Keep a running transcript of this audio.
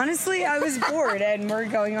Honestly, I was bored and we're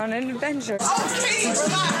going on an adventure. Oh, Katie,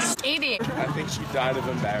 relax! 80. I think she died of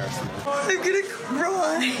embarrassment. I'm gonna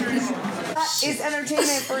cry. That is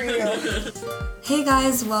entertainment for you. Hey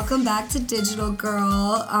guys, welcome back to Digital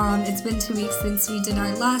Girl. It's been 2 weeks since we did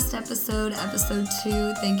our last episode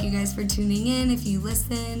 2. Thank you guys for tuning in if you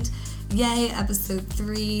listened. Yay, episode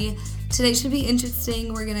 3. Today should be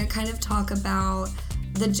interesting. We're gonna kind of talk about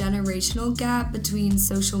the generational gap between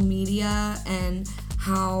social media and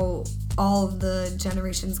how all of the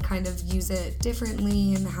generations kind of use it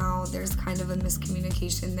differently and how there's kind of a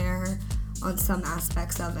miscommunication there on some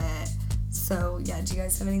aspects of it. So yeah, do you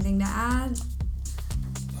guys have anything to add?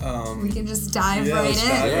 We can just dive right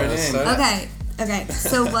in. Okay.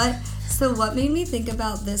 So what made me think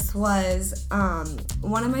about this was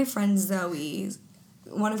one of my friends, Zoe,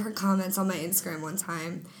 one of her comments on my Instagram one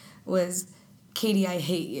time was, "Katie, I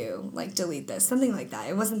hate you. Like, delete this." Something like that.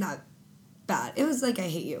 It wasn't that bad. It was like, "I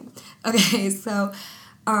hate you." Okay, so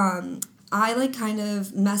I like kind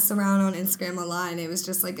of mess around on Instagram a lot, and it was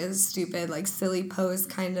just like a stupid, like silly post,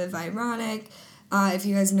 kind of ironic. If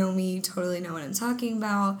you guys know me, you totally know what I'm talking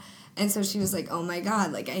about. And so she was like, "Oh my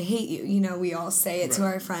God, like, I hate you." You know, we all say it to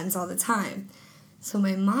our friends all the time. So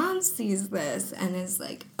my mom sees this and is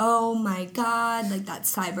like, "Oh my God, like,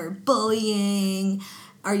 that's cyberbullying.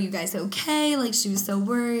 Are you guys okay?" Like, she was so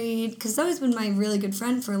worried. Because Zoe's been my really good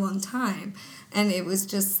friend for a long time. And it was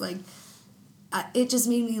just like, it just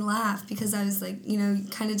made me laugh because I was like, you know, you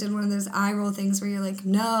kind of did one of those eye roll things where you're like,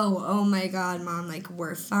 "No, oh my God, Mom, like,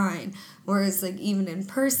 we're fine." Whereas, like, even in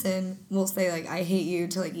person, we'll say, like, "I hate you"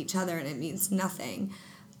 to, like, each other and it means nothing.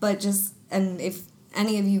 But just, and if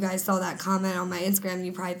any of you guys saw that comment on my Instagram,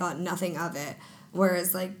 you probably thought nothing of it.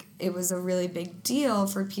 Whereas, like, it was a really big deal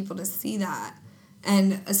for people to see that.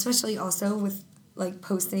 And especially also with, like,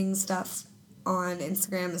 posting stuff on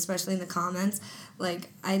Instagram, especially in the comments,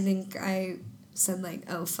 like, I think I said, like,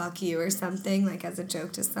 "Oh, fuck you," or something, like, as a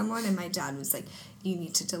joke to someone, and my dad was like, "You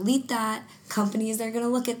need to delete that. Companies are gonna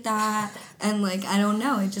look at that." And, like, I don't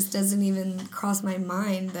know, it just doesn't even cross my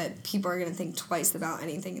mind that people are gonna think twice about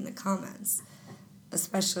anything in the comments.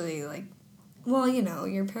 Especially, like, well, you know,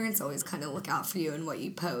 your parents always kind of look out for you and what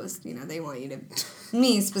you post. You know, they want you to...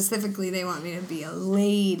 Me, specifically, they want me to be a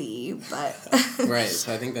lady, but... Right,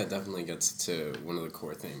 so I think that definitely gets to one of the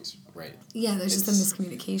core things, right? Yeah, there's just a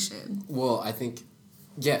miscommunication. Well, I think,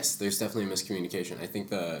 yes, there's definitely a miscommunication. I think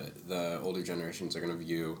the older generations are going to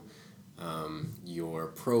view your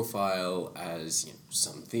profile as, you know,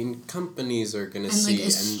 something companies are going to see. And, like,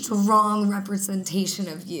 a strong representation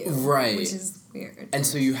of you. Right. Which is weird. And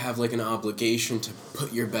so you have, like, an obligation to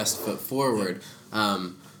put your best foot forward.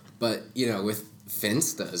 But, you know, with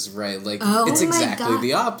Finstas, right? Like, it's exactly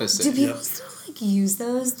the opposite. Do people still, like, use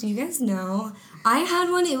those? Do you guys know? I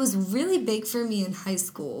had one. It was really big for me in high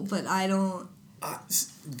school, but I don't...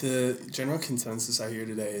 The general consensus I hear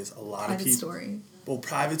today is a lot of people... story. Well,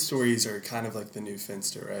 private stories are kind of like the new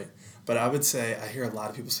Finsta, right? But I would say, I hear a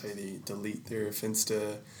lot of people say they delete their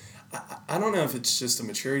Finsta. I don't know if it's just a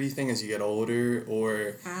maturity thing as you get older,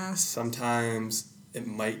 or sometimes it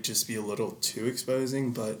might just be a little too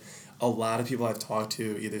exposing, but a lot of people I've talked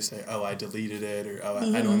to either say, "Oh, I deleted it," or "Oh,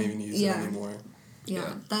 I don't even use it anymore."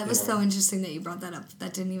 Yeah, that was so interesting that you brought that up.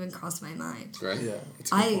 That didn't even cross my mind. Right? Yeah,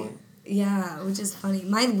 it's a good point. Yeah, which is funny.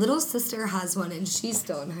 My little sister has one, and she's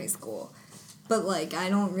still in high school. But, like, I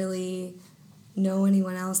don't really know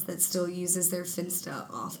anyone else that still uses their Finsta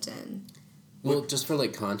often. Well, just for,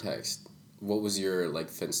 like, context, what was your, like,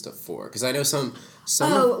 Finsta for? Because I know some...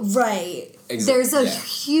 Oh, right. There's a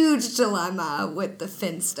huge dilemma with the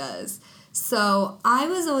Finstas. So I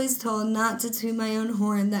was always told not to toot my own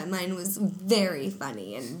horn, that mine was very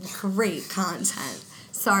funny and great content.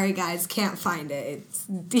 Sorry, guys, can't find it. It's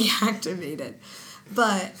deactivated.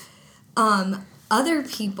 But other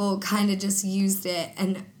people kind of just used it,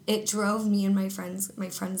 and it drove me and my friends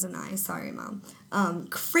and I, sorry, Mom,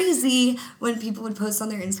 crazy when people would post on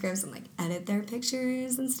their Instagrams and, like, edit their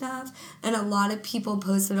pictures and stuff. And a lot of people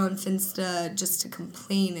posted on Finsta just to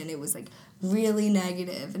complain, and it was, like, really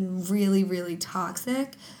negative and really, really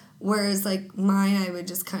toxic. Whereas, like, mine, I would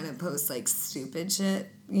just kind of post, like, stupid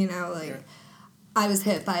shit, you know, like... Yeah. I was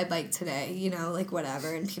hit by a bike today, you know, like,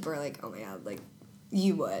 whatever, and people are like, "Oh my God, like,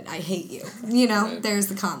 you would, I hate you," you know, right. There's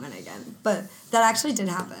the comment again, but that actually did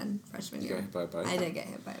happen freshman year. You got hit by a bike? I did get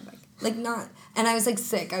hit by a bike, like, not, and I was, like,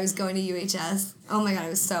 sick, I was going to UHS, oh my God, it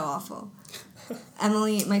was so awful.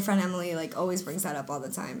 My friend Emily, like, always brings that up all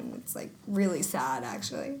the time, and it's, like, really sad,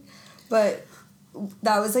 actually, but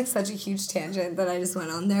that was, like, such a huge tangent that I just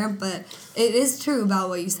went on there, but it is true about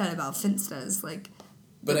what you said about Finstas, like.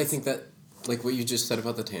 But I think that like what you just said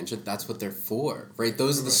about the tangent, that's what they're for, right?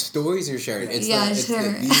 Those are the stories you're sharing. It's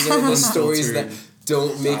sure. These are the stories that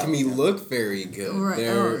don't make me look very good.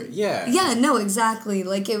 Right. Yeah, no, exactly.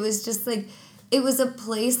 Like, it was just, like, it was a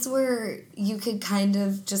place where you could kind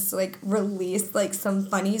of just, like, release, like, some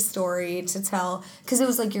funny story to tell. Because it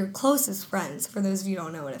was, like, your closest friends. For those of you who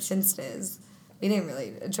don't know what a Finsta is. We didn't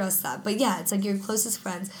really address that. But, yeah, it's, like, your closest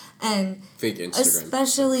friends. And fake Instagram.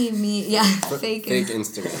 Especially me. Yeah, fake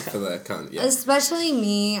Instagram for the account, yeah. Especially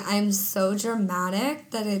me, I'm so dramatic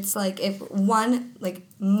that it's, like, if one, like,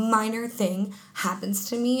 minor thing happens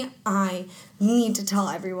to me, I need to tell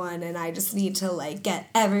everyone, and I just need to, like, get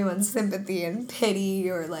everyone's sympathy and pity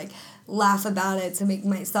or, like, laugh about it to make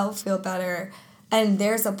myself feel better. And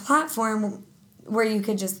there's a platform where you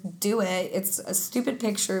could just do it. It's a stupid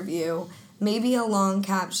picture of you, maybe a long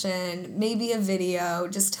caption, maybe a video,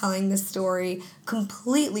 just telling the story,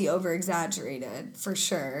 completely over-exaggerated, for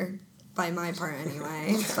sure, by my part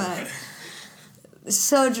anyway, but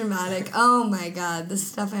so dramatic. Oh my god, the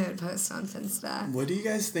stuff I would post on Finsta. What do you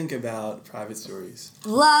guys think about private stories?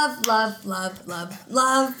 Love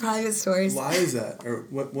private stories. Why is that? Or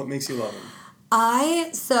what makes you love them?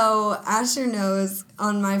 So Asher knows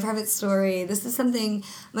on my private story, this is something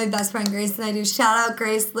my best friend Grace and I do. Shout out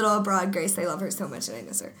Grace, little abroad Grace. I love her so much and I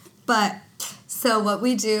miss her. But, so what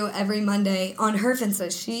we do every Monday on her Finsta,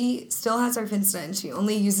 she still has her Finsta and she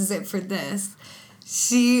only uses it for this.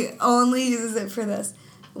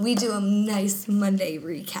 We do a nice Monday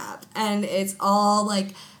recap. And it's all,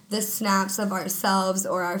 like, the snaps of ourselves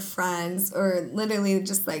or our friends or literally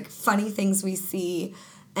just, like, funny things we see.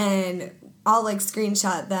 And I'll, like,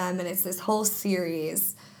 screenshot them, and it's this whole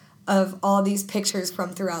series of all these pictures from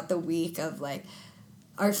throughout the week of, like,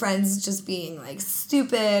 our friends just being, like,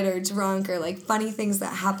 stupid or drunk or, like, funny things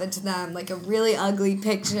that happened to them, like a really ugly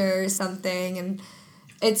picture or something, and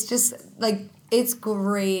it's just, like, it's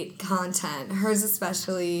great content. Hers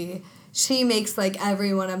especially, she makes, like,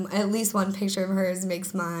 everyone, at least one picture of hers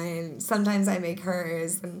makes mine. Sometimes I make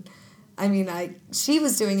hers, and I mean, she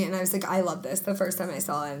was doing it, and I was like, I love this the first time I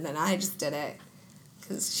saw it, and then I just did it,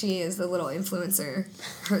 because she is a little influencer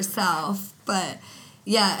herself, but,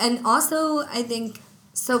 yeah, and also, I think,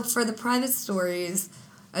 so for the private stories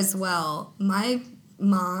as well, my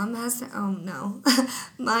mom has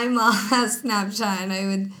Snapchat,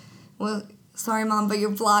 and sorry, Mom, but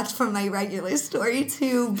you're blocked from my regular story,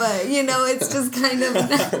 too, but, you know, it's just kind of,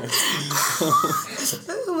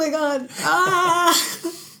 oh my god,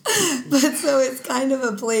 But so it's kind of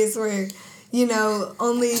a place where, you know,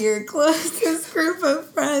 only your closest group of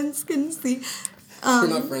friends can see. You're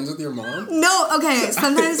not friends with your mom? No, okay.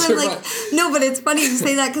 Sometimes I'm like, no, but it's funny you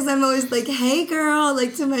say that because I'm always like, hey, girl,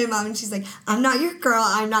 like to my mom. And she's like, I'm not your girl.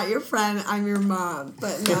 I'm not your friend. I'm your mom.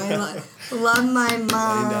 But no, I love my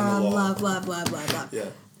mom. Love. Yeah.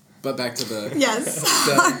 But back to the,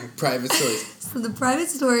 the private stories. So the private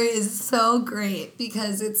story is so great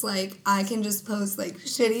because it's like I can just post like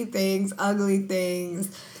shitty things, ugly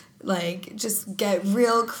things, like just get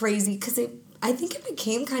real crazy because I think it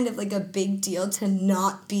became kind of like a big deal to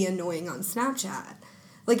not be annoying on Snapchat.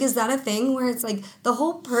 Like, is that a thing where it's like the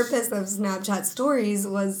whole purpose of Snapchat stories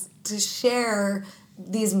was to share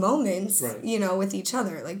these moments, right, you know, with each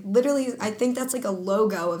other. Like, literally, I think that's like a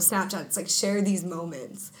logo of Snapchat. It's like, share these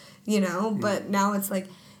moments, you know? But now it's like,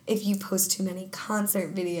 if you post too many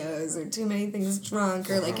concert videos or too many things drunk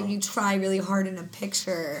or, like, if you try really hard in a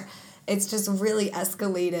picture, it's just really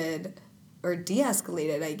escalated or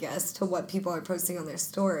de-escalated, I guess, to what people are posting on their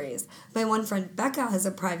stories. My one friend, Becca, has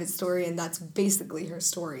a private story, and that's basically her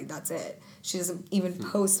story. That's it. She doesn't even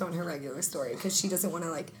post on her regular story because she doesn't want to,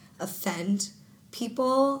 like, offend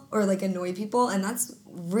people or, like, annoy people, and that's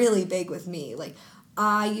really big with me. Like,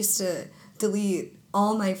 I used to delete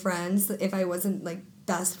all my friends if I wasn't, like,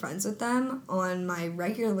 best friends with them on my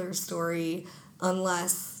regular story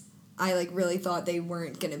unless I, like, really thought they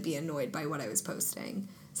weren't going to be annoyed by what I was posting.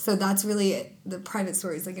 So that's really it. The private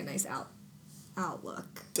story is like a nice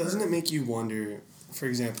outlook. Doesn't it make you wonder, for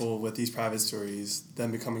example, with these private stories,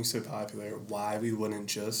 them becoming so popular, why we wouldn't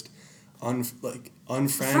just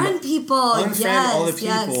unfriend people, all the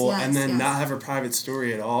people, yes, and then not have a private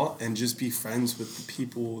story at all, and just be friends with the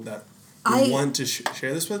people that we want to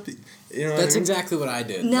share this with? You know, that's exactly what I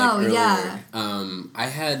did. No, like, yeah.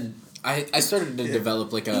 I started to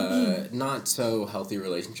develop like a not so healthy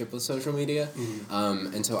relationship with social media,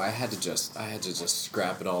 and so I had to just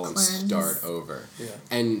scrap it all and start over. Yeah.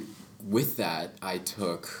 And with that, I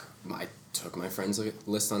took my friends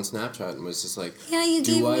list on Snapchat and was just like, you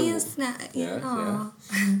gave me a snap.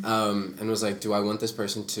 And was like, do I want this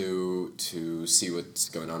person to see what's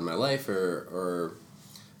going on in my life or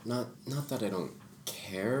not that I don't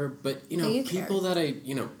care, but Yeah, you care. people that I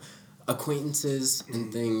acquaintances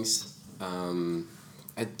and things.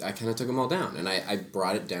 I kind of took them all down, and I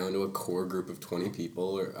brought it down to a core group of 20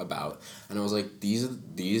 people and I was like,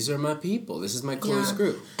 these are my people. This is my close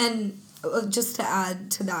group. And just to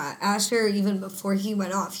add to that, Asher, even before he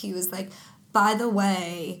went off, he was like, by the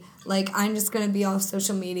way, like, I'm just going to be off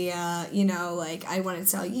social media, like, I want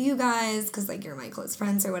to tell you guys, because, like, you're my close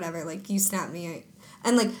friends or whatever, like, you snapped me,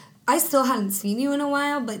 and, like, I still hadn't seen you in a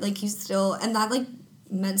while, but, like, you still, and that, like,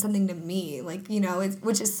 meant something to me, like,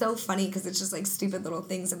 which is so funny, because it's just, like, stupid little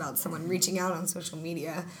things about someone reaching out on social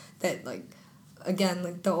media that, like, again,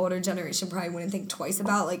 like, the older generation probably wouldn't think twice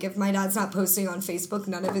about. Like, if my dad's not posting on Facebook,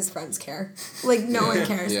 none of his friends care. Like, no one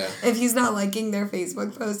cares. Yeah. If he's not liking their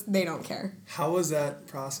Facebook post, they don't care. How was that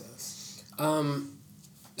process?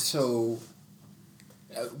 So,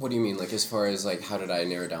 what do you mean? Like, as far as, like, how did I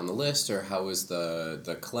narrow down the list, or how was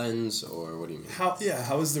the cleanse, or what do you mean?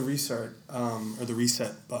 How was the restart, or the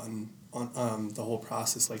reset button on the whole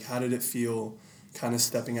process? Like, how did it feel kind of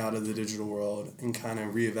stepping out of the digital world and kind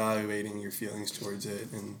of reevaluating your feelings towards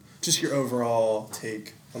it and just your overall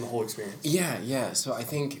take on the whole experience? Yeah. So I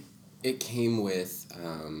think it came with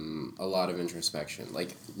a lot of introspection,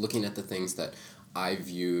 like looking at the things that I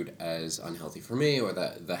viewed as unhealthy for me, or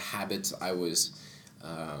the habits I was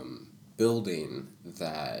building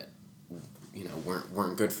that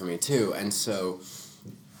weren't good for me too. And so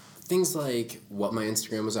things like what my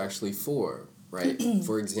Instagram was actually for, right?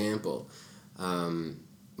 For example,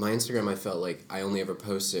 my Instagram, I felt like I only ever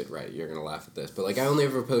posted, right, you're gonna laugh at this, but like I only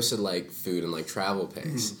ever posted like food and like travel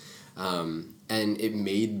pics. And it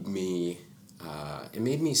made me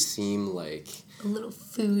seem like A little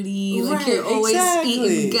foodie, Right, like you're always exactly.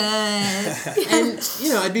 eating good. And,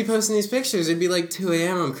 I'd be posting these pictures. It'd be like 2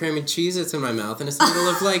 a.m. I'm cramming Cheez-Its in my mouth, and it's the middle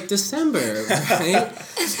of, like, December, right?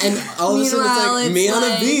 And all of a sudden it's, like, me on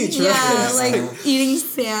a beach, yeah, right? like eating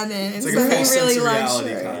salmon. It's like something a false sense really of reality,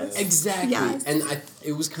 luxurious. kind of. Exactly. Yes. And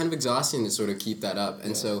it was kind of exhausting to sort of keep that up.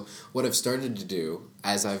 And so what I've started to do,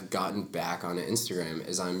 as I've gotten back onto Instagram,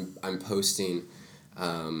 is I'm posting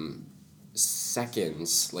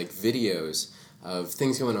seconds, like videos of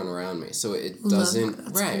things going on around me, so it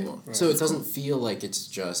doesn't Cool. So it doesn't feel like it's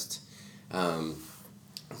just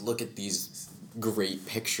look at these great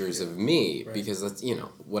pictures of me, because that's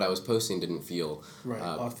what I was posting didn't feel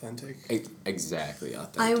authentic. Exactly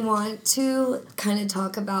authentic. I want to kind of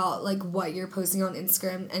talk about like what you're posting on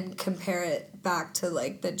Instagram and compare it back to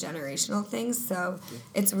like the generational things. So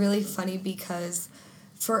it's really funny because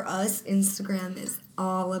for us, Instagram is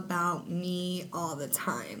all about me all the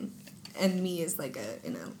time. And me is like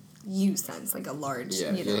in a you sense, like a large,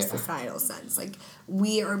 societal sense. Like,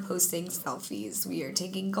 we are posting selfies. We are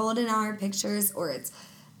taking golden hour pictures, or it's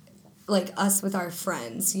like us with our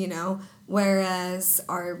friends, Whereas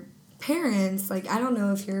our parents, like, I don't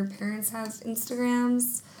know if your parents have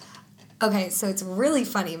Instagrams. Okay, so it's really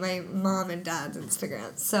funny. My mom and dad's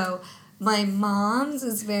Instagram. So my mom's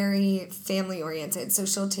is very family-oriented, so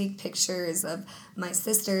she'll take pictures of my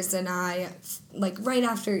sisters and I, like, right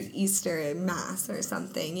after Easter Mass or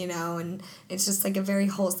something, and it's just, like, a very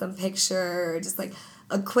wholesome picture, or just, like,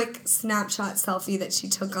 a quick snapshot selfie that she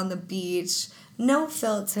took on the beach, no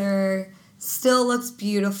filter, still looks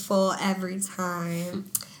beautiful every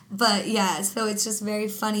time. But, yeah, so it's just very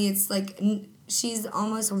funny. It's, like, she's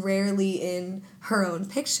almost rarely in her own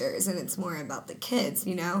pictures, and it's more about the kids,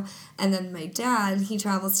 And then my dad, he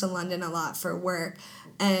travels to London a lot for work,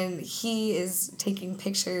 and he is taking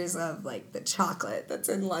pictures of, like, the chocolate that's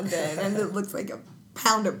in London, and it looks like a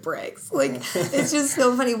pound of bricks. Like, it's just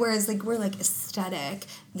so funny, whereas, like, we're, like, aesthetic,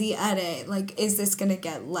 the edit, like, is this gonna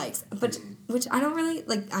get likes? But, which I don't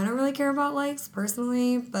really care about likes,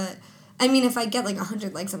 personally, but, I mean, if I get, like,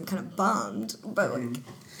 100 likes, I'm kind of bummed, but, like,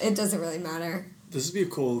 it doesn't really matter. This would be a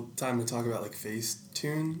cool time to talk about, like,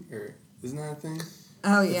 Facetune, or isn't that a thing?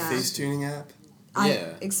 Oh, The yeah. Facetuning app?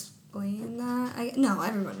 Yeah. Explain that? No,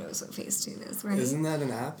 everyone knows what Facetune is, right? Isn't that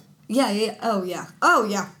an app? Yeah. Oh, yeah.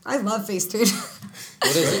 I love Facetune.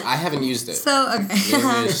 What is it? I haven't used it. So, okay. Maybe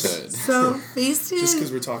I should. So, Facetune... Just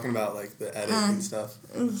because we're talking about, like, the edit and stuff.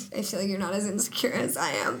 I feel like you're not as insecure as I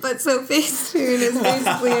am, but so Facetune is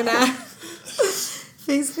basically an app.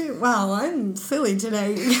 Facetune... Wow, I'm silly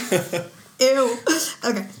today. Ew.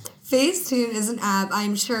 Okay. Facetune is an app.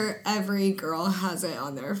 I'm sure every girl has it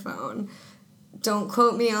on their phone. Don't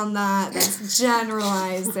quote me on that. That's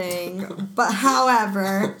generalizing. But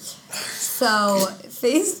however, so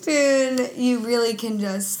Facetune, you really can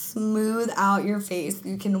just smooth out your face.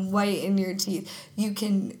 You can whiten your teeth. You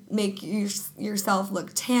can make yourself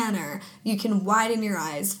look tanner. You can widen your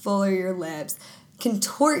eyes, fuller your lips.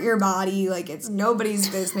 contort your body like it's nobody's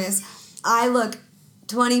business. I look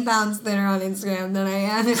 20 pounds thinner on Instagram than I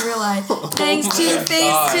am in real life. Thanks to Oh my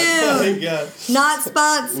Facetune. God. Not We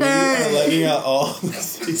are sponsored. letting out all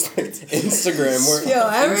these Instagram. Where Yo,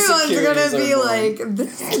 everyone's insecurities gonna be are born. like,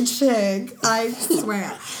 this chick, I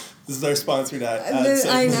swear. This is our sponsored ad.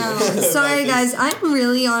 I know. Sorry, guys. I'm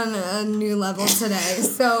really on a new level today.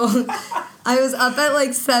 So I was up at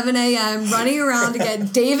like 7 a.m. running around to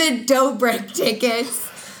get David Dobrik tickets.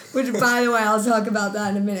 Which, by the way, I'll talk about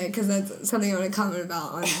that in a minute because that's something I want to comment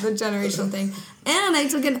about on the generational thing. And I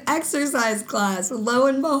took an exercise class. Lo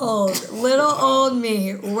and behold, little old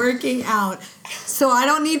me working out. So I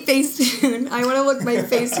don't need Facetune. I want to look my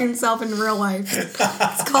Facetune self in real life.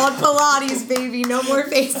 It's called Pilates, baby. No more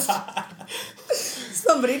Facetune.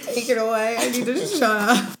 Somebody take it away. I need to shut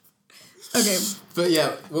up. Okay. But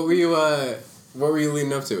yeah, what were you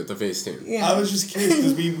leading up to with the Facetune? Yeah. I was just curious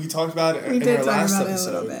because we talked about it We in did our talk last about it a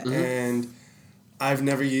episode, little bit. and I've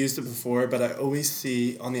never used it before, but I always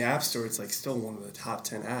see on the App Store it's like still one of the top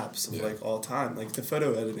 10 apps of like all time, like the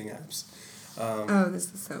photo editing apps. Oh,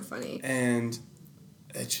 this is so funny. And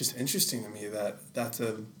it's just interesting to me that that's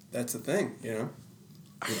a thing, you know.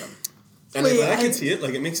 Yeah. And Wait, I can see it,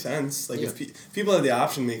 like it makes sense. Like if people have the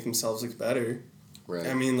option to make themselves look better. Right.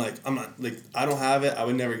 I mean, like I'm not like I don't have it. I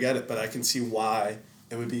would never get it, but I can see why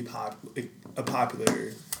it would be a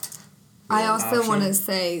popular. I also option. want to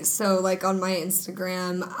say, so like on my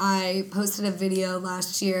Instagram, I posted a video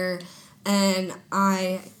last year, and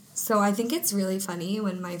I think it's really funny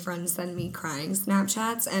when my friends send me crying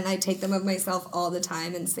Snapchats, and I take them of myself all the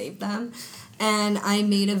time and save them. And I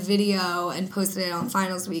made a video and posted it on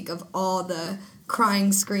finals week of all the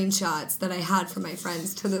crying screenshots that I had from my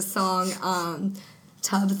friends to the song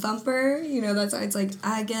Tub Thumper. You know, that song. It's like,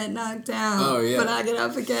 I get knocked down, but I get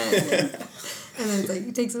up again. And then it's like,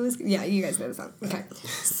 he takes a whiskey. Yeah, you guys know the song. Okay.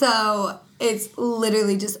 So it's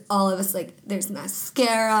literally just all of us, like, there's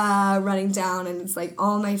mascara running down, and it's like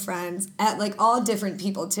all my friends, at like all different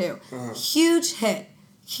people too. Huge hit.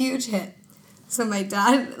 So my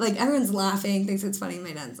dad, like, everyone's laughing, thinks it's funny.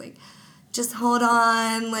 My dad's like, just hold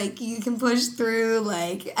on, like, you can push through,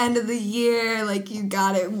 like, end of the year, like, you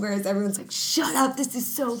got it. Whereas everyone's like, shut up, this is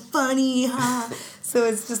so funny, huh? So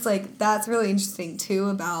it's just, like, that's really interesting, too,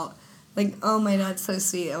 about, like, oh, my dad's so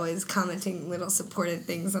sweet, always commenting little supportive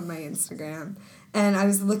things on my Instagram. And I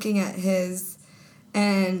was looking at his,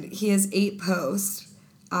 and he has 8 posts.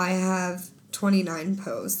 I have 29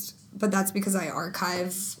 posts. But that's because I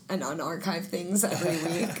archive and unarchive things every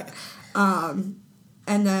week. And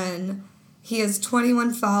then he has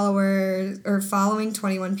 21 followers, or following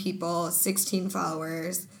 21 people, 16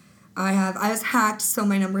 followers. I was hacked, so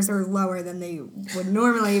my numbers are lower than they would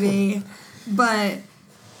normally be. But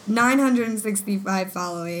 965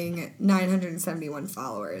 following, 971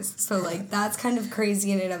 followers. So, like, that's kind of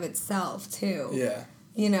crazy in and of itself, too. Yeah.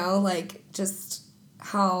 You know, like, just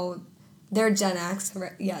how they're Gen X,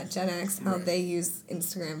 how they use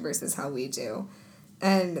Instagram versus how we do.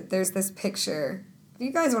 And there's this picture. If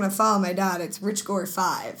you guys want to follow my dad, it's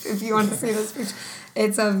RichGore5. If you want to see this picture.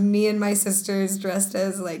 It's of me and my sisters dressed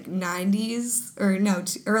as, like, 90s, or no,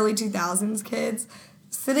 early 2000s kids,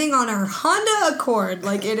 sitting on our Honda Accord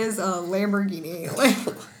like it is a Lamborghini. Like,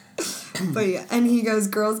 but yeah, and he goes,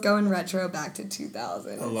 girls going retro back to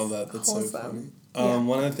 2000. I love that. That's so funny. Yeah.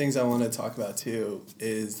 One of the things I want to talk about too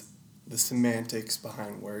is the semantics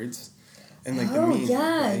behind words and like the meaning,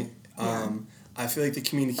 right? I feel like the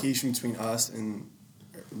communication between us, and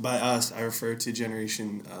by us I refer to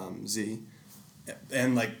Generation Z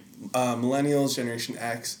and like millennials, Generation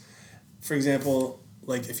X. For example,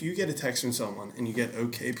 like if you get a text from someone and you get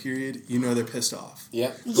okay period, you know they're pissed off.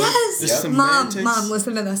 Yeah. Yes! Yep. Mom,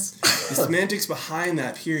 listen to this. The semantics behind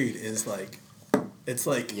that period is like, it's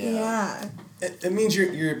like, Yeah. it means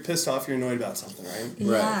you're pissed off, you're annoyed about something, right?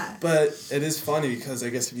 Yeah. But it is funny because I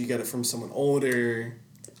guess if you get it from someone older,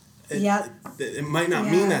 it might not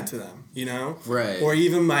mean that to them, you know? Right. Or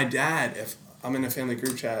even my dad, if I'm in a family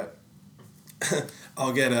group chat,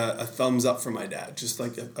 I'll get a thumbs up from my dad, just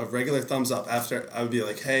like a regular thumbs up. After I would be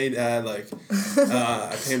like, hey dad, like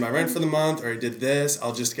I paid my rent for the month, or I did this,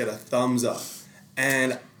 I'll just get a thumbs up.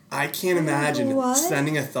 And I can't imagine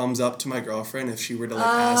sending a thumbs up to my girlfriend if she were to like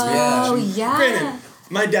ask me a question. Oh, yeah. Granted,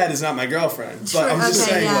 my dad is not my girlfriend, but I'm just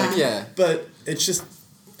saying but it's just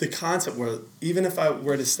the concept where even if I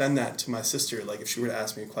were to send that to my sister, like if she were to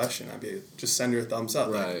ask me a question, I'd be just send her a thumbs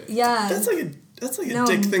up. Right. Yeah. That's like a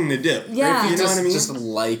dick thing to do. Yeah. Right? You know what I mean? Just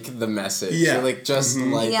like the message. Yeah. Or like just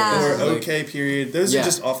like the Yeah. message. Or Like, okay period. Those are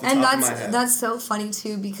just off the top of my head. And that's so funny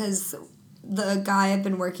too, because the guy I've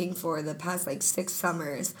been working for the past like 6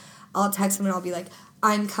 summers, I'll text them and I'll be like,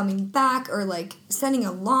 I'm coming back, or like sending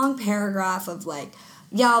a long paragraph of like,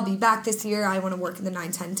 yeah, I'll be back this year. I want to work in the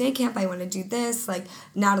 9-10 day camp. I want to do this. Like,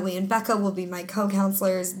 Natalie and Becca will be my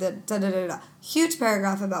co-counselors. Huge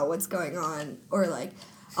paragraph about what's going on. Or, like,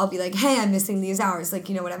 I'll be like, hey, I'm missing these hours. Like,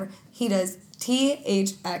 whatever. He does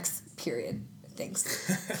THX, period. Thanks.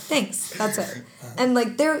 Thanks. That's it. And,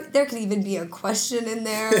 like, there could even be a question in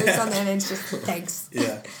there or something, and it's just thanks.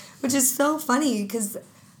 Yeah. Which is so funny, because,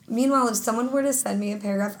 meanwhile, if someone were to send me a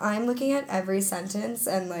paragraph, I'm looking at every sentence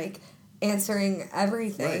and, like, answering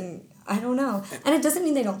everything. Right. I don't know. And it doesn't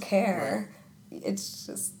mean they don't care. Right. It's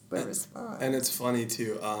just the response. And it's funny,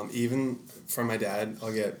 too. Even from my dad,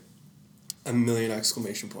 I'll get a million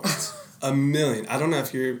exclamation points. A million. I don't know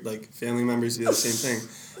if your, like, family members do the same thing.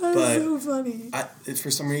 That's but so funny.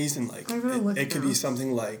 For some reason, like, it could now. be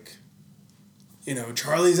something like,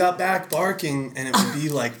 Charlie's out back barking, and it would be,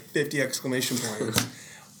 like, 50 exclamation points.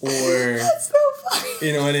 Or, that's so funny.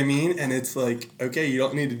 You know what I mean? And it's like, okay, you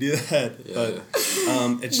don't need to do that. Yeah. But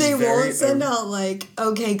it's they just very... won't send out, like,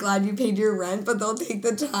 okay, glad you paid your rent, but they'll take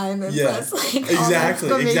the time and press, like, Exactly.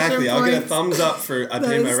 I'll get a thumbs up for I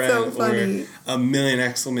paid my rent, so funny. Or a million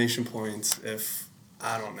exclamation points if,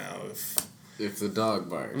 I don't know, if the dog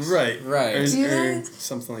barks. Right. Or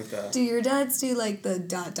something like that. Do your dads do, like,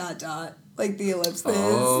 the ... Like, the ellipses?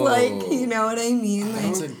 Oh. Like, you know what I mean? Like,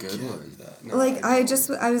 that's a good one. No, like, I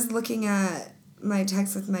was looking at my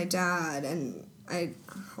text with my dad, and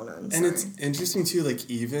hold on, And sorry. it's interesting, too, like,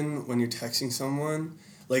 even when you're texting someone,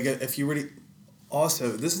 like, if you were to... Also,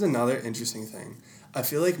 this is another interesting thing. I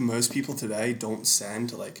feel like most people today don't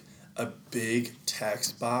send, like, a big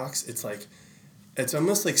text box. It's, like... It's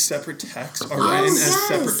almost like separate text are written as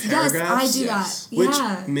separate paragraphs. Yes, I do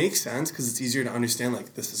that. Which makes sense because it's easier to understand,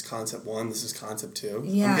 like, this is concept 1, this is concept 2.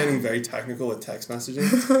 Yeah. I'm getting very technical with text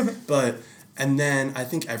messaging. And then I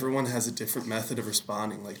think everyone has a different method of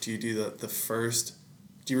responding. Like, do you do the first...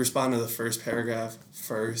 Do you respond to the first paragraph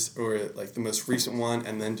first, or like the most recent one,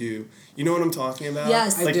 and then do you know what I'm talking about?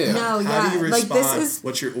 Yes, like, I do. How do you respond? Like,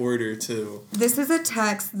 what's your order to? This is a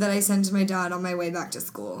text that I sent to my dad on my way back to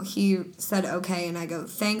school. He said okay, and I go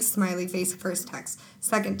thanks, smiley face. First text,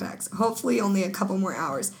 second text, hopefully only a couple more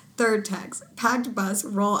hours. Third text, packed bus,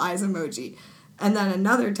 roll eyes emoji, and then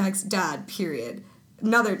another text, dad. Period.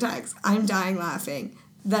 Another text, I'm dying laughing.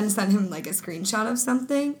 Then send him like a screenshot of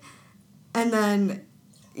something, and then.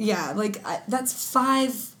 Yeah, like, that's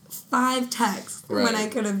five texts when I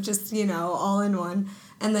could have just, all in one.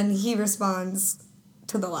 And then he responds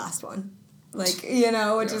to the last one. Like,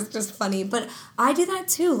 which is just funny. But I do that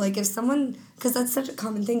too. Like, if someone, because that's such a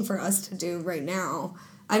common thing for us to do right now.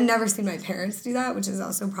 I've never seen my parents do that, which is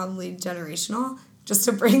also probably generational. Just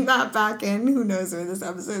to bring that back in. Who knows where this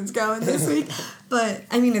episode's going this week. But,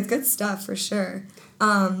 I mean, it's good stuff for sure.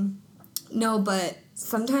 No, but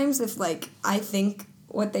sometimes if, like, I think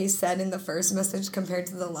what they said in the first message compared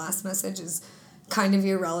to the last message is kind of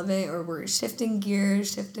irrelevant, or we're shifting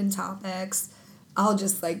gears, shifting topics, I'll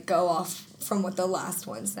just, like, go off from what the last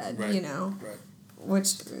one said, Right.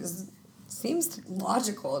 Which seems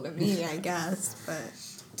logical to me, I guess, but...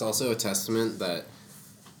 It's also a testament that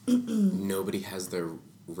nobody has their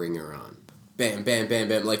ringer on. Bam, bam, bam,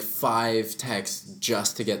 bam, like 5 texts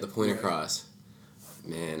just to get the point across.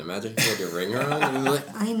 Man, imagine if you had your ringer on and you're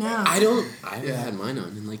like... I know. I haven't had mine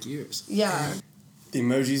on in, like, years. Yeah. The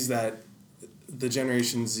emojis that the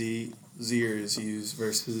Generation Zers use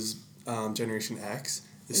versus Generation X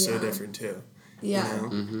is so different, too. Yeah.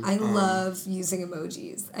 Mm-hmm. I love using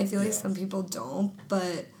emojis. I feel like some people don't,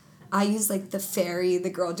 but I use, like, the fairy, the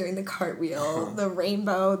girl doing the cartwheel, the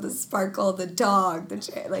rainbow, the sparkle, the dog,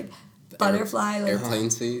 the butterfly. Airplane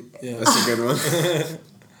seat. Yeah. That's a good one.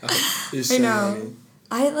 I know. Funny.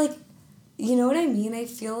 I, like, you know what I mean? I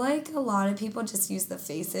feel like a lot of people just use the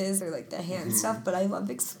faces or, like, the hand stuff, but I love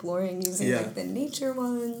exploring using, like, the nature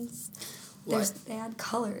ones. They add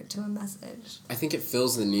color to a message. I think it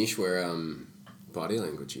fills the niche where body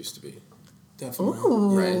language used to be. Definitely.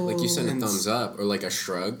 Ooh. Right? Like, you send a thumbs up or, like, a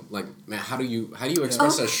shrug. Like, man, how do you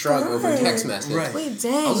express a shrug over text message? Right. Wait,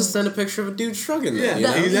 dang. I'll just send a picture of a dude shrugging there.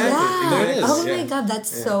 Yeah, You know? exactly. Yeah. There it is. Oh my god, that's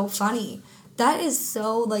so funny. That is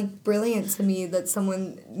so, like, brilliant to me that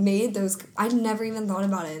someone made those. I've never even thought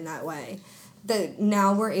about it in that way. That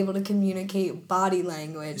now we're able to communicate body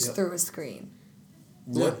language through a screen.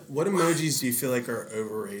 What emojis do you feel like are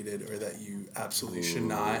overrated or that you absolutely should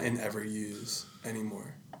not and ever use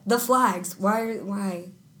anymore? The flags. Why?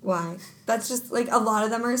 That's just, like, a lot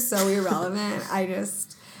of them are so irrelevant.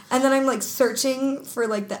 And then I'm, like, searching for,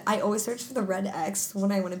 like, I always search for the red X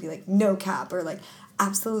when I want to be, like, no cap, or, like,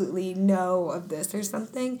 absolutely know of this or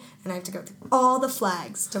something, and I have to go through all the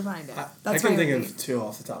flags to find it. I can think of two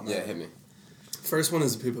off the top of my head. Yeah, hit me. First one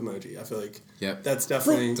is the poop emoji. I feel like Yep. that's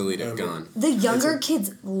definitely Deleted, gone. The younger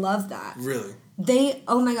kids love that. Really? They,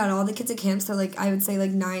 oh my god, all the kids at camp, so like I would say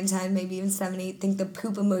like 9, 10, maybe even 7, 8, think the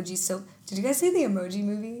poop emoji so... Did you guys see the Emoji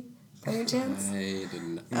Movie by any chance? I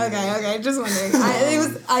didn't. Okay, just wondering.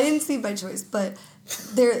 I didn't see it by choice, but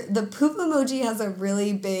the poop emoji has a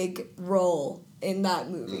really big role in that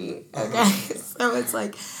movie. Okay, so it's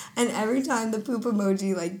like, and every time the poop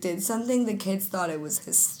emoji like did something, the kids thought it was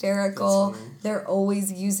hysterical. They're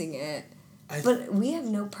always using it. But we have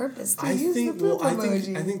no purpose to use the poop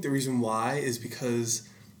emoji. I think the reason why is because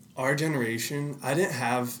our generation, I didn't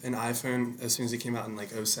have an iPhone as soon as it came out in like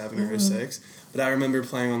 07 or 06, but I remember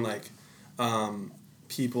playing on like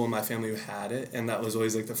people in my family who had it, and that was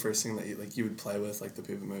always like the first thing that you would play with, like the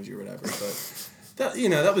poop emoji or whatever. But that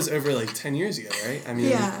that was over like 10 years ago, right? I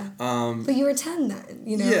mean, but you were 10 then,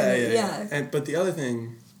 Yeah. But the other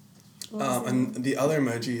thing. And the other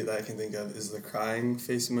emoji that I can think of is the crying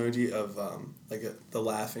face emoji of the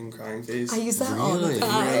laughing crying face. I use that all the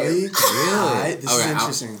time. Really? This is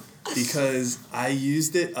interesting because I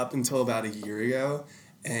used it up until about a year ago,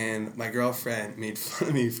 and my girlfriend made fun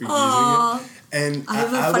of me for using it. And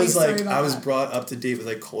I was like, I was brought up to date with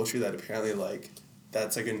like culture that apparently like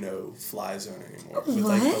that's like a no-fly zone anymore. With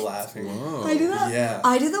like the laughing. Whoa. I do that. Yeah.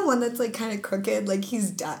 I do the one that's like kind of crooked, like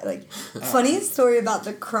he's like funniest story about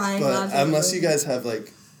the crying laughing. Unless you guys have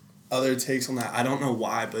like other takes on that, I don't know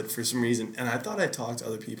why, but for some reason, and I thought I talked to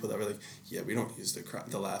other people that were like, yeah, we don't use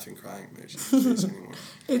the laughing crying emoji anymore.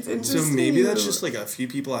 It's interesting. So maybe that's just like a few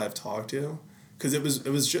people I've talked to. Because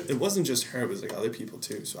it wasn't just her, it was like other people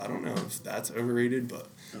too. So I don't know if that's overrated, but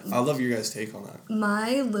I love your guys' take on that.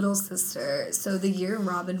 My little sister, so the year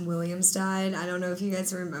Robin Williams died, I don't know if you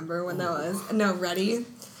guys remember when that was. No, ready?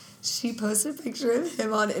 She posted a picture of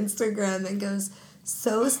him on Instagram and goes,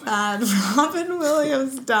 so sad, Robin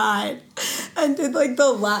Williams died. And did like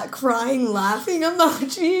the crying laughing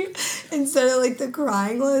emoji instead of like the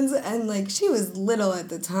crying ones. And like she was little at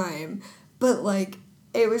the time, but like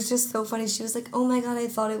it was just so funny. She was like, oh my god, I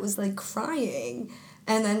thought it was like crying.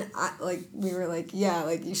 And then we were like, yeah,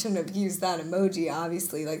 like you shouldn't have used that emoji,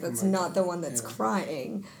 obviously. Like that's not the one that's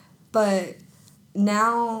crying. But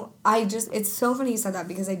now it's so funny you said that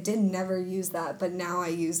because I did never use that, but now I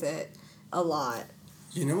use it a lot.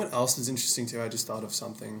 You know what else is interesting too? I just thought of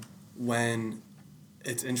something. When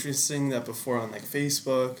it's interesting that before on like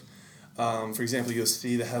Facebook, for example, you'll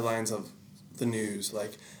see the headlines of the news,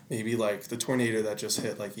 like maybe like the tornado that just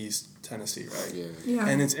hit like East Tennessee, right? Yeah.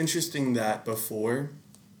 And it's interesting that before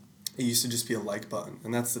it used to just be a like button,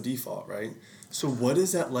 and that's the default, right? So what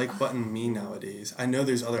does that like button mean nowadays? I know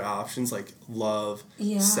there's other options like love,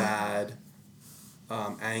 sad,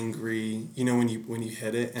 angry. You know when you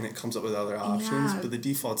hit it and it comes up with other options, but the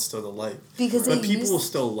default's still the like. But people will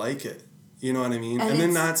still like it. You know what I mean? And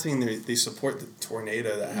then not saying they support the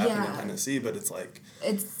tornado that happened in Tennessee, but it's like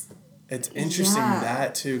it's interesting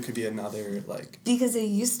that too could be another like because it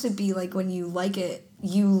used to be like when you like it,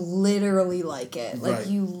 you literally like it, like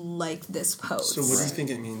you like this post. So what do you think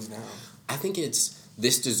it means now? I think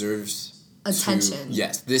this deserves attention.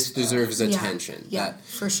 This deserves attention. Yeah,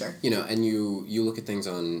 for sure. And you look at things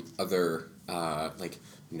on other like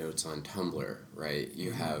notes on Tumblr, right?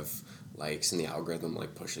 You have likes and the algorithm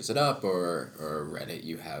like pushes it up, or Reddit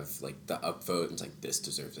you have like the upvote and it's like this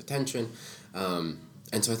deserves attention.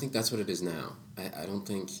 And so I think that's what it is now. I don't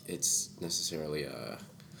think it's necessarily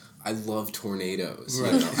I love tornadoes.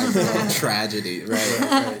 Right. I love tragedy.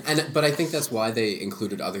 Right. But I think that's why they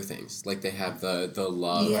included other things. Like they have the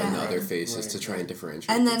love and the other faces to try and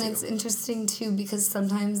differentiate. And then it's interesting too because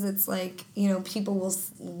sometimes it's like, people will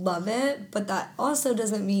love it, but that also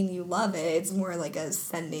doesn't mean you love it. It's more like a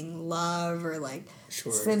sending love or like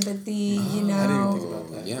sympathy, I didn't even think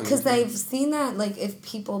about that. Yeah. Because I've seen that, like, if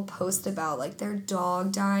people post about, like, their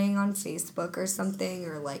dog dying on Facebook or something,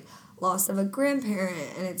 or, like, loss of a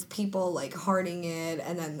grandparent, and it's people, like, hearting it,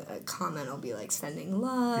 and then a comment will be, like, sending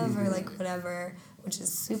love or, like, whatever, which is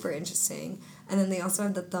super interesting. And then they also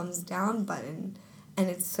have the thumbs down button, and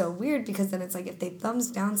it's so weird because then it's like if they thumbs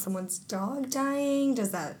down someone's dog dying,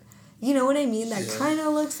 does that... You know what I mean? That kind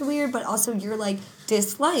of looks weird, but also you're like,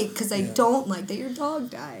 dislike, because I don't like that your dog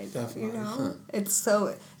died. Definitely.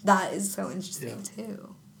 That is so interesting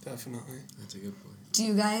too. Definitely. That's a good point. Do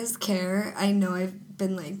you guys care? I know I've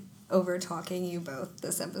been like over talking you both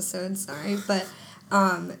this episode, sorry, but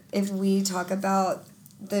if we talk about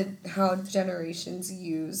how generations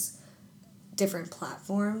use different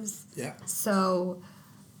platforms. Yeah. So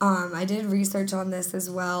I did research on this as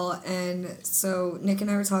well, and so Nick and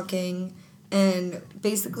I were talking, and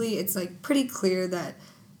basically it's like pretty clear that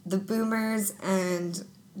the boomers and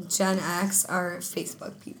Gen X are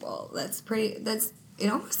Facebook people. It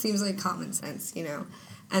almost seems like common sense, you know.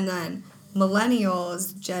 And then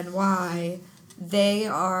millennials, Gen Y, they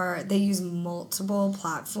use multiple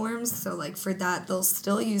platforms. So like for that, they'll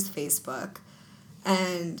still use Facebook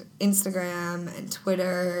and Instagram and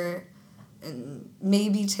Twitter and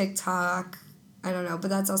maybe TikTok. I don't know, but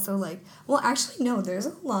that's also like, well, actually no, there's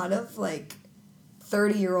a lot of like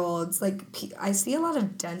 30-year-olds, like I see a lot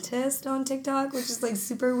of dentists on TikTok, which is like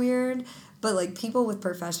super weird, but like people with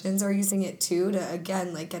professions are using it too to,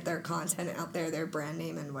 again, like get their content out there, their brand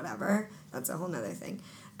name and whatever. That's a whole nother thing.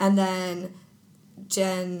 And then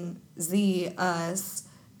Gen Z, us,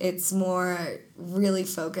 it's more really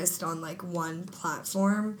focused on like one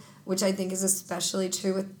platform, which I think is especially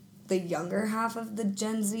true with the younger half of the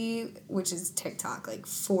Gen Z, which is TikTok, like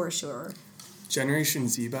for sure. Generation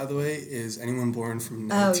Z, by the way, is anyone born from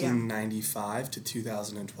 1995 to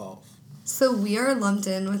 2012. So we are lumped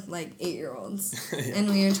in with like 8-year-olds, and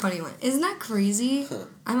we are 21. Isn't that crazy?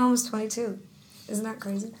 I'm almost 22. Isn't that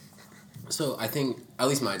crazy? So I think, at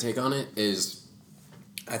least my take on it is,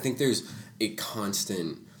 I think there's a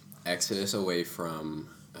constant exodus away from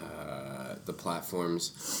the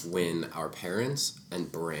platforms when our parents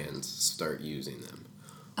and brands start using them.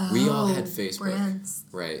 We all had Facebook, brands.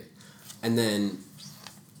 Right? And then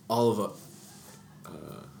all of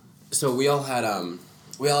so we all had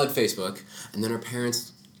Facebook, and then our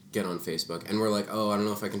parents get on Facebook, and we're like, oh, I don't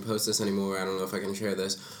know if I can post this anymore. I don't know if I can share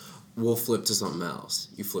this. We'll flip to something else.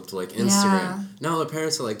 You flip to like Instagram. Yeah. Now the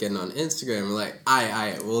parents are like getting on Instagram. We're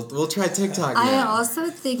like, we'll try TikTok now. I also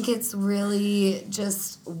think it's really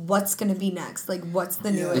just what's gonna be next. Like, what's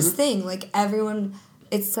the newest thing? Like everyone,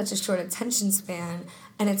 it's such a short attention span.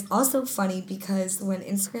 And it's also funny because when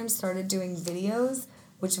Instagram started doing videos,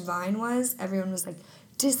 which Vine was, everyone was like,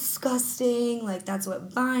 disgusting, like that's what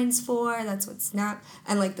Vine's for, that's what Snap,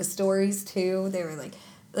 and like the stories too, they were like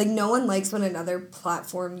no one likes when another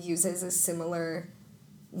platform uses a similar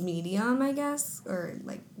medium, I guess, or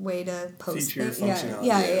like way to post feature things. functionality.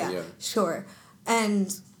 Yeah, sure.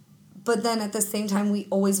 But then at the same time, we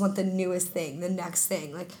always want the newest thing, the next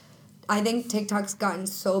thing. Like, I think TikTok's gotten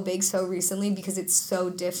so big so recently because it's so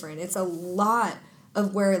different. It's a lot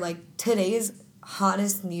of where, like, today's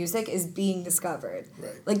hottest music is being discovered.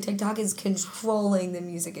 Right. Like, TikTok is controlling the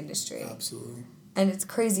music industry. Absolutely. And it's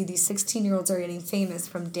crazy. These 16-year-olds are getting famous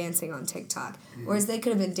from dancing on TikTok. Mm-hmm. Whereas they could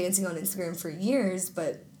have been dancing on Instagram for years,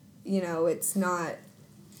 but, you know, it's not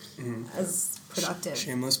as productive.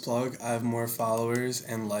 Shameless plug. I have more followers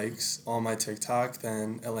and likes on my TikTok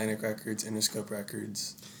than Atlantic Records, Interscope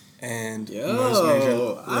Records, and most major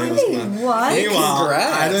labels. What? Meanwhile,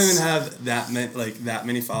 Congrats. I don't even have that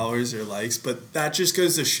many followers or likes, but that just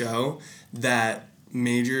goes to show that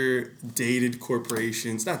major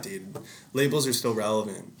labels are still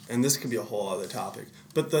relevant, and this could be a whole other topic,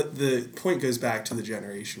 but the point goes back to the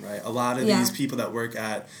generation, right? A lot of these people that work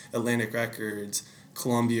at Atlantic Records,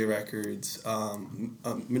 Columbia Records, a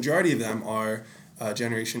majority of them are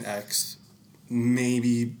Generation X,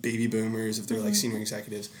 maybe baby boomers if they're like senior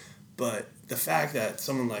executives, but the fact that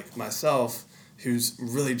someone like myself who's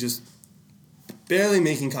really just barely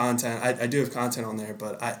making content, I do have content on there,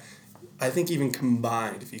 but I think even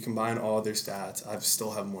combined, if you combine all their stats, I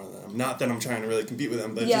still have more than them. Not that I'm trying to really compete with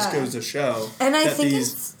them, but it just goes to show and I that think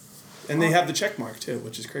and they have the check mark too,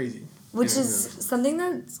 which is crazy. Which is something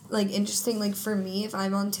that's, like, interesting, like, for me, if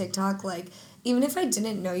I'm on TikTok, like, even if I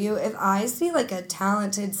didn't know you, if I see, like, a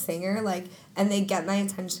talented singer, like, and they get my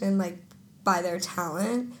attention, like, by their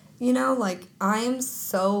talent, you know, like, I am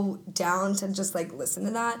so down to just, like, listen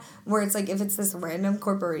to that, where it's, like, if it's this random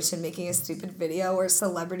corporation making a stupid video or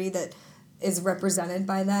celebrity that is represented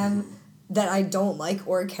by them that I don't like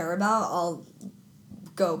or care about, I'll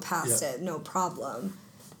go past it, no problem.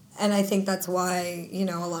 And I think that's why, you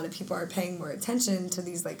know, a lot of people are paying more attention to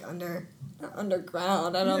these, like,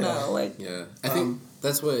 underground, I don't know, like... Yeah, I think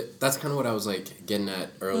that's kind of what I was, like, getting at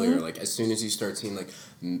earlier. Like, as soon as you start seeing, like,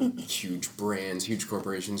 huge brands, huge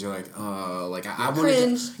corporations, you're like, oh, like, I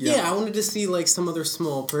wanted to... I wanted to see, like, some other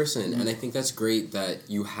small person. And I think that's great that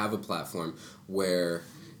you have a platform where,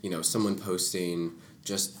 you know, someone posting...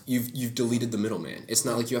 Just you've deleted the middleman. It's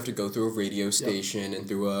not like you have to go through a radio station and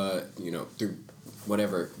through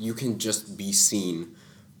whatever. You can just be seen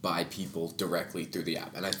by people directly through the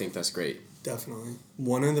app, and I think that's great. Definitely.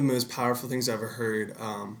 One of the most powerful things I've ever heard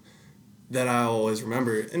that I always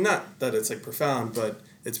remember, and not that it's like profound, but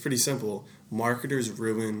it's pretty simple. Marketers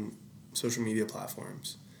ruin social media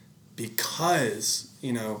platforms because,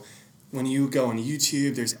 you know, when you go on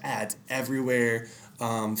YouTube, there's ads everywhere.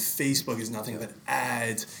 Facebook is nothing but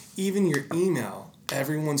ads. Even your email.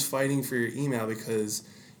 Everyone's fighting for your email because,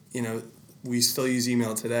 you know, we still use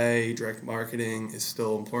email today. Direct marketing is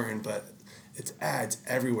still important, but it's ads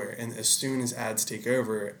everywhere. And as soon as ads take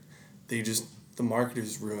over, the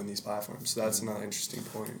marketers ruin these platforms. So that's another interesting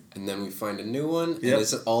point. And then we find a new one, Yep. and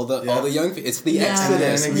it's all the young people. It's the Yeah.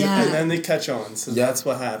 exodus. And then they catch on. So that's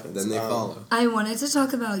what happens. Then they follow. I wanted to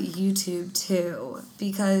talk about YouTube too,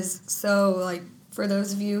 because for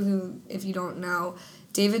those of you who, if you don't know,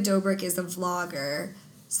 David Dobrik is a vlogger,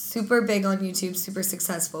 super big on YouTube, super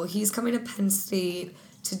successful. He's coming to Penn State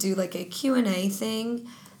to do like a Q&A thing,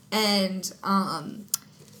 and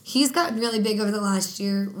he's gotten really big over the last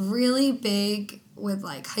year, really big with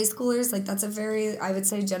like high schoolers. Like that's a very, I would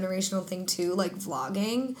say, generational thing too, like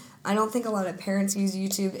vlogging. I don't think a lot of parents use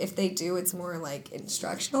YouTube. If they do, it's more like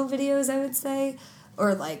instructional videos, I would say.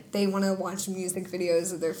 Or like they want to watch music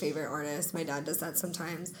videos of their favorite artists. My dad does that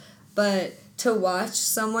sometimes. But to watch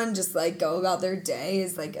someone just like go about their day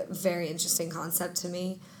is like a very interesting concept to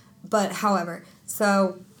me. But however,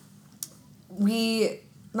 so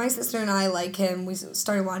my sister and I like him. We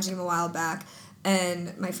started watching him a while back,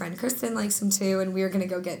 and my friend Kristen likes him too, and we were going to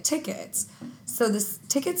go get tickets. So this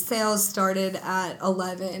ticket sales started at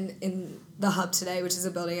 11 in the Hub today, which is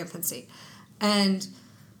a building at Penn State. And,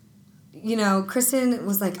 you know, Kristen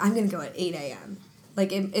was like, I'm going to go at 8 a.m.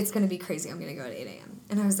 Like, it's going to be crazy. I'm going to go at 8 a.m.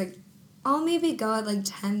 And I was like, I'll maybe go at like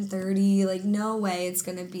 10:30. Like, no way it's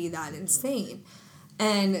going to be that insane.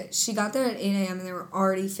 And she got there at 8 a.m. and there were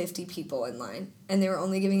already 50 people in line. And they were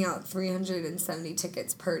only giving out 370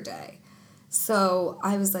 tickets per day. So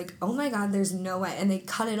I was like, oh my God, there's no way. And they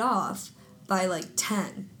cut it off by like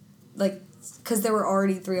 10. Like, because there were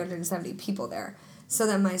already 370 people there. So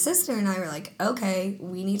then my sister and I were like, okay,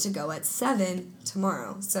 we need to go at 7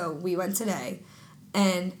 tomorrow. So we went today.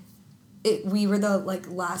 And we were the like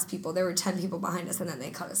last people. There were 10 people behind us and then they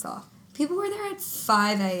cut us off. People were there at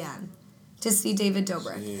 5 a.m. to see David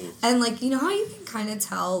Dobrik. Jeez. And, like, you know how you can kind of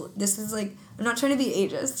tell, this is, like, I'm not trying to be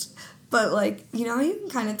ageist, but, like, you know how you can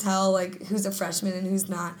kind of tell, like, who's a freshman and who's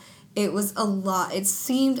not? It was a lot. It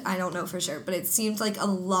seemed, I don't know for sure, but it seemed like a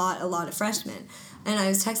lot of freshmen. And I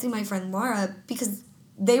was texting my friend Laura because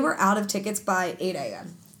they were out of tickets by 8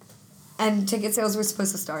 a.m. And ticket sales were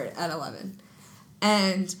supposed to start at 11.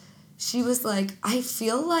 And she was like, I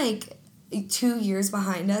feel like 2 years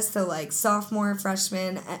behind us, so like sophomore,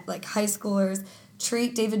 freshman, like high schoolers,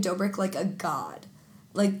 treat David Dobrik like a god.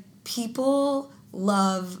 Like people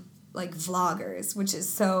love like vloggers, which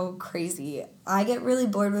is so crazy. I get really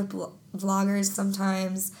bored with vloggers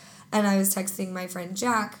sometimes, and I was texting my friend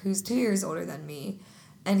Jack, who's 2 years older than me,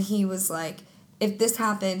 and he was like, if this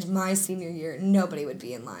happened my senior year, nobody would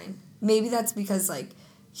be in line. Maybe that's because like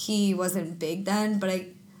he wasn't big then, but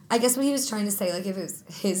I guess what he was trying to say, like, if it was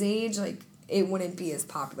his age, like, it wouldn't be as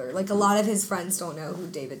popular. Like, a lot of his friends don't know who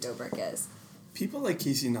David Dobrik is. People like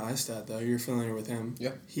Casey Neistat, though, you're familiar with him.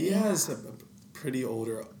 Yeah. He has a pretty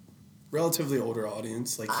relatively older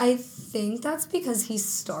audience. Like, I think that's because he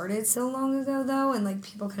started so long ago, though, and, like,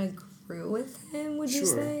 people kind of grew with him, would you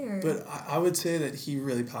say? Or? But I would say that he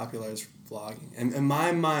really popularized vlogging. And in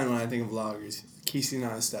my mind, when I think of vloggers, Casey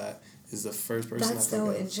Neistat is the first person That's I think so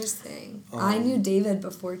of. Interesting. I knew David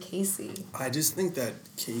before Casey. I just think that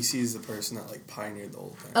Casey is the person that like pioneered the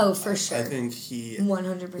whole thing. Oh, for sure. I think he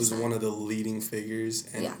 100%. was one of the leading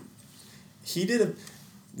figures, and yeah. he did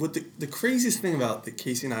the craziest thing about the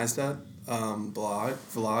Casey Neistat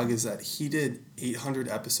vlog is that he did 800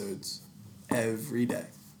 episodes every day.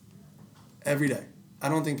 Every day. I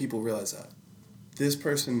don't think people realize that. This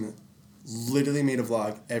person literally made a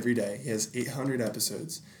vlog every day. He has 800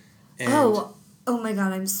 episodes. And oh my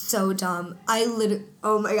God, I'm so dumb.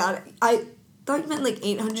 Oh my God, I thought you meant like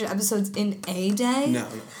 800 episodes in a day. No.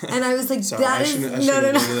 And I was like, sorry, that is, no.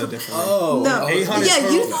 That differently. Oh. No. 800 yeah,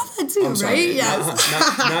 total. you thought that too, I'm sorry. right?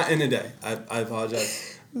 Yes. Not in a day. I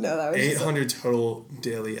apologize. No, that was 800 total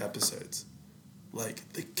daily episodes.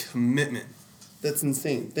 Like, the commitment. That's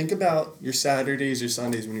insane. Think about your Saturdays or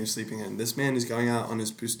Sundays when you're sleeping in. This man is going out on his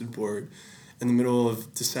boosted board in the middle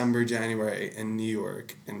of December, January in New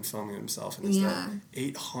York and filming himself in his day.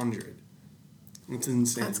 800. It's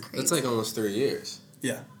insane. That's crazy. That's like almost 3 years.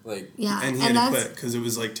 Yeah. Like, yeah. And he had to quit because it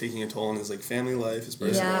was like taking a toll on his like family life, his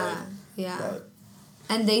personal life. Yeah. But,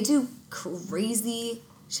 and they do crazy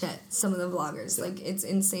shit, some of the vloggers. Like, it's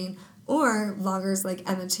insane. Or vloggers like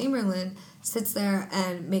Emma Chamberlain sits there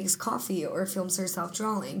and makes coffee or films herself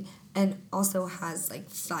drawing and also has like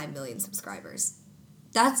 5 million subscribers.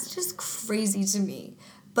 That's just crazy to me.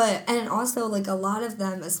 But, and also, like, a lot of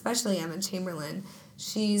them, especially Emma Chamberlain,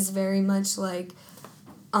 she's very much like,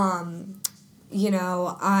 you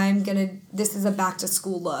know, this is a back to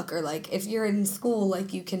school look, or like, if you're in school,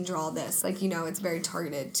 like, you can draw this. Like, you know, it's very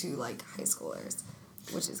targeted to, like, high schoolers,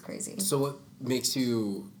 which is crazy. So what makes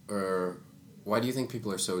you, or why do you think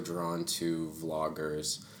people are so drawn to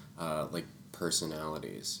vloggers, like,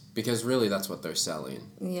 personalities? Because really that's what they're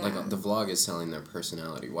selling. Yeah. Like, the vlog is selling their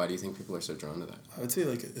personality. Why do you think people are so drawn to that? I would say,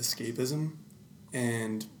 like, escapism,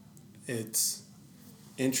 and it's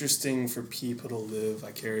interesting for people to live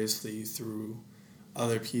vicariously through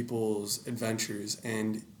other people's adventures,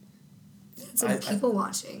 and It's like people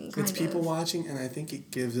watching. It's people watching, and I think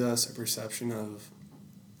it gives us a perception of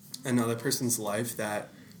another person's life that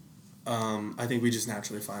I think we just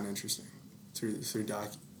naturally find interesting through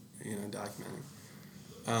documenting.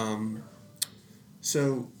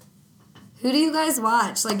 So, who do you guys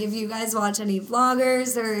watch? Like, if you guys watch any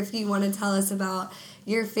vloggers, or if you want to tell us about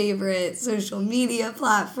your favorite social media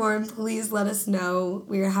platform, please let us know.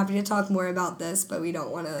 We are happy to talk more about this, but we don't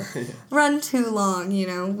want to run too long, you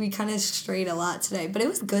know. We kind of strayed a lot today, but it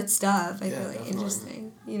was good stuff. I feel like definitely.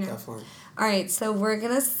 Interesting, you know. Definitely. All right, so we're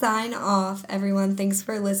going to sign off, everyone. Thanks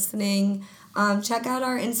for listening. Check out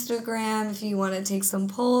our Instagram if you want to take some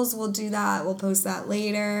polls. We'll do that. We'll post that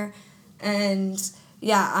later. And,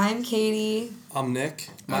 yeah, I'm Katie. I'm Nick.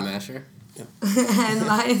 I'm Asher. Yep. And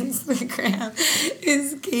my Instagram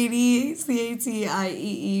is Katie,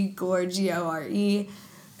 Catiee, Gore, Gore.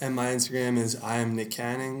 And my Instagram is I am Nick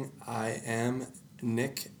Canning. I am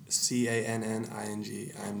Nick, Canning. I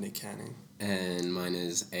am Nick Canning. And mine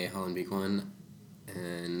is A Holland Beak One.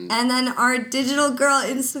 And then our Digital Girl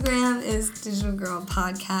Instagram is Digital Girl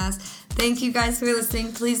Podcast. Thank you guys for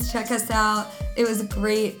listening. Please check us out. It was a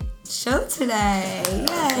great show today.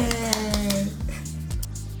 Yay!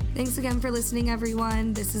 Thanks again for listening,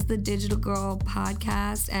 everyone. This is the Digital Girl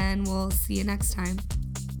Podcast, and we'll see you next time.